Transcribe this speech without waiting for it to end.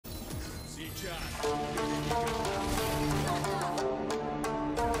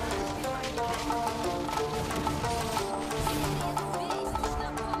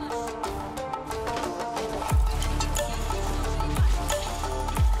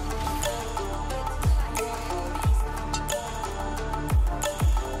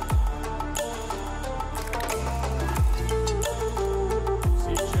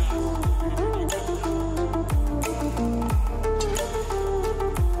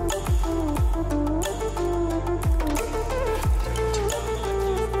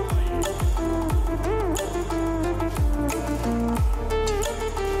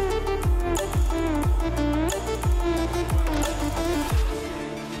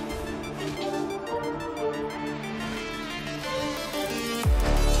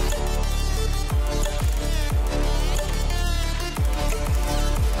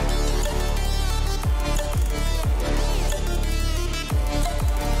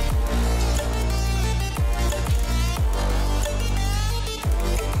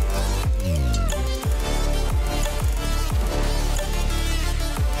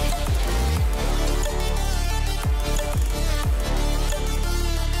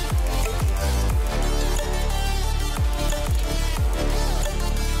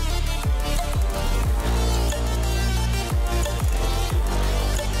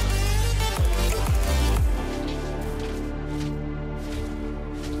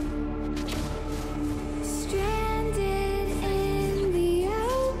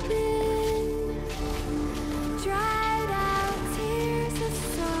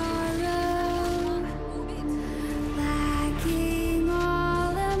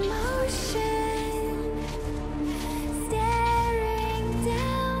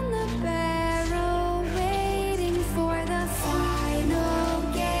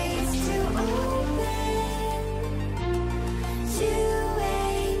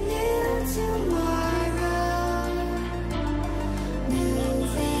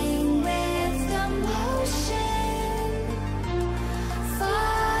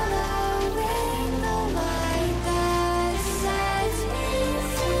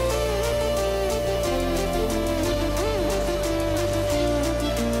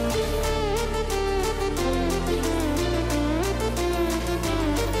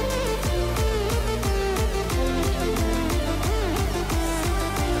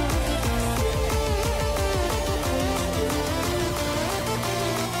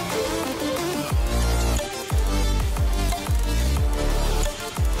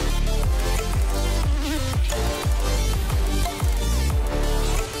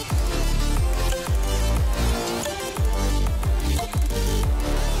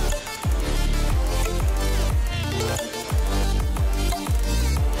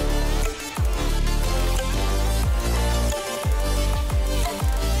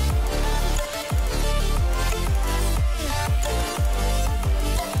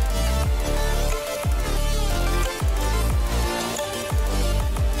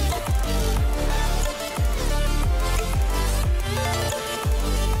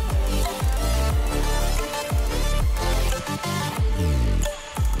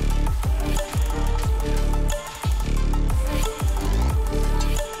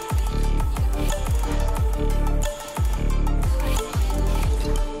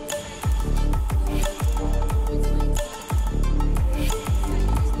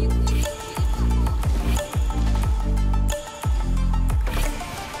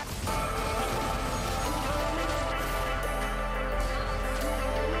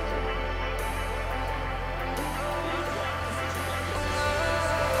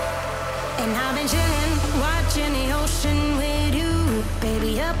And I've been chilling, watching the ocean with you.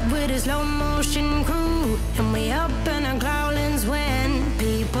 Baby, up with a slow motion crew. And we up in our growlings when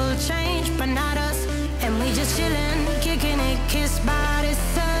people change, but not us. And we just chilling, kicking it, kissed by the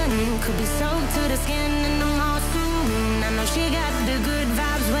sun. Could be soaked to the skin in the mall soon. I know she got the good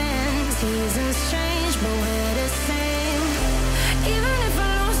vibes when seasons change, but we're the same. Even if I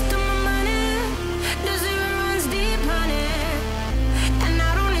lost all my money, the zero runs deep, honey. And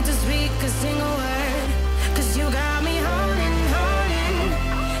I don't need to speak a single word, 'cause you got me holding, holding.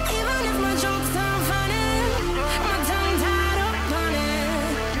 Even if my jokes aren't funny, my tongue tied up on it.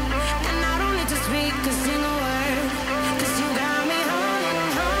 And I don't need to speak a single word, 'cause you got me holding,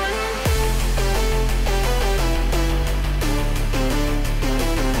 holding.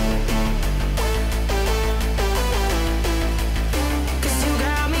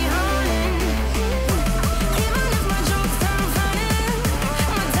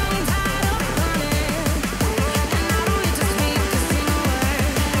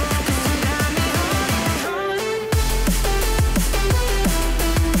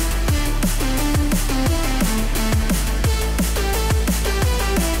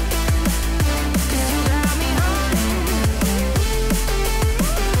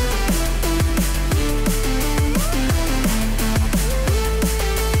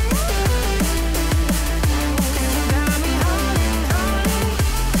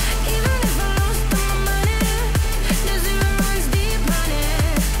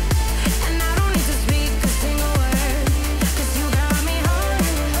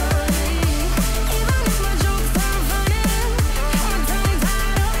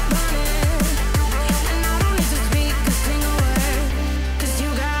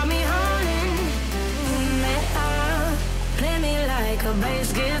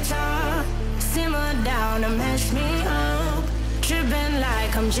 down and mess me up. Tripping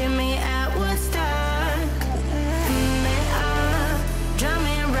like I'm Jimmy at Woodstock. Me up,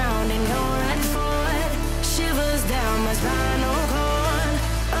 drumming round in your red Ford. Shivers down my spinal cord.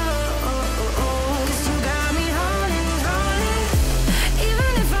 Oh, oh, oh, oh. 'Cause you got me holding, holding.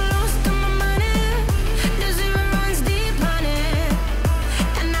 Even if I lost all my money, the zero runs deep, honey.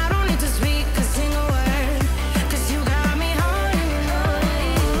 And I don't need to speak a single word. 'Cause you got me holding,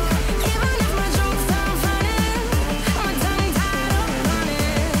 holding. Even if my jokes sound funny, my tongue tied up on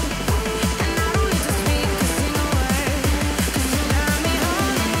it. And I don't need to speak a single word. 'Cause you got me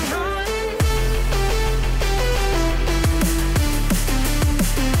holding, holding.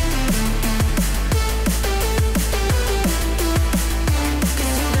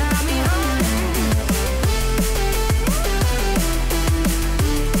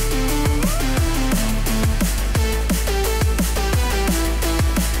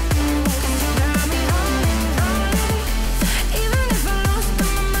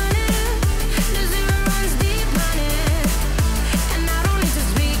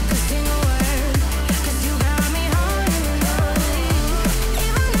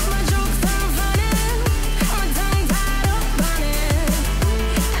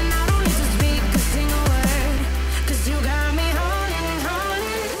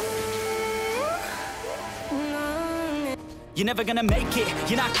 You're never gonna make it,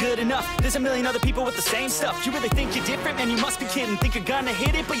 you're not good enough. There's a million other people with the same stuff. You really think you're different? Man, you must be kidding. Think you're gonna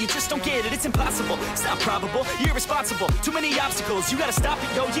hit it, but you just don't get it. It's impossible, it's not probable, you're irresponsible. Too many obstacles, you gotta stop it,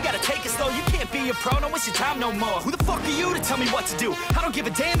 yo. You gotta take it slow, you can't be a pro. Don't waste your time no more. Who the fuck are you to tell me what to do? I don't give a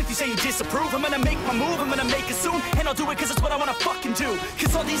damn if you say you disapprove. I'm gonna make my move, I'm gonna make it soon. And I'll do it cause it's what I wanna fucking do.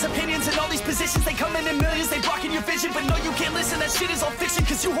 Cause all these opinions and all these positions, they come in millions, they blocking your vision. But no, you can't listen, that shit is all fiction.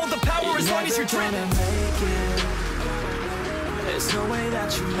 Cause you hold the power as long as you're driven. There's no way that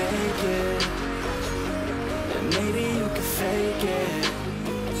you make it. And maybe you can fake it,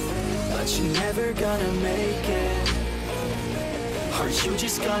 but you're never gonna make it. Are you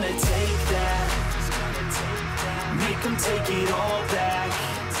just gonna take that? Make them take it all back.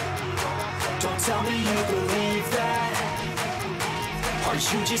 Don't tell me you believe that. Are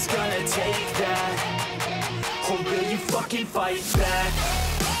you just gonna take that? Or will you fucking fight back?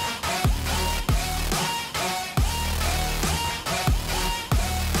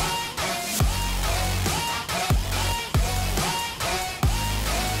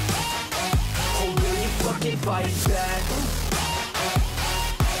 Fight back.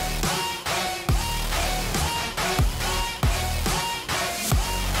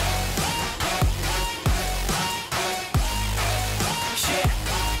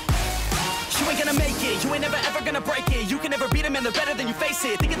 You ain't gonna make it, you ain't never ever gonna break it. You can never beat them and they're better than you face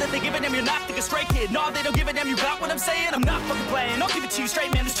it. Thinking that they give a damn, you're not, think a straight kid. No, they don't give a damn, you got what I'm saying? I'm not fucking playing, I'll give it to you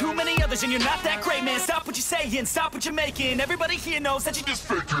straight, man. There's too many others and you're not that great, man. Stop what you're saying, stop what you're making. Everybody here knows that you just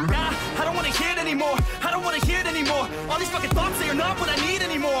faking. Nah, I don't wanna hear it anymore, I don't wanna hear it anymore. All these fucking thoughts, they are not what I need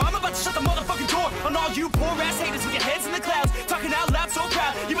anymore. I'm about to shut the motherfucking door on all you poor ass haters with your heads in the clouds, talking out loud so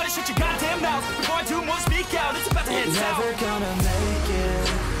proud. You better shut your goddamn mouth before I do more speak out. It's about to head south. Never gonna make it.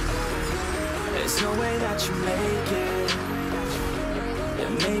 There's no way that you make it.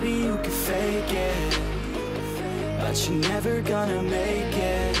 And maybe you can fake it, but you're never gonna make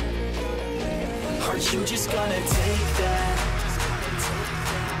it. Are you just gonna take that?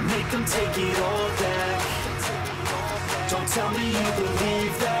 Make them take it all back. Don't tell me you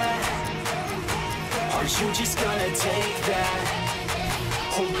believe that. Are you just gonna take that?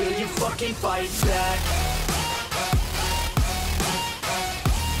 Or will you fucking fight back?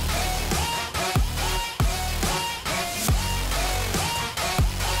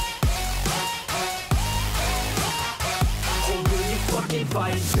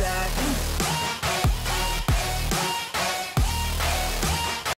 Fight back.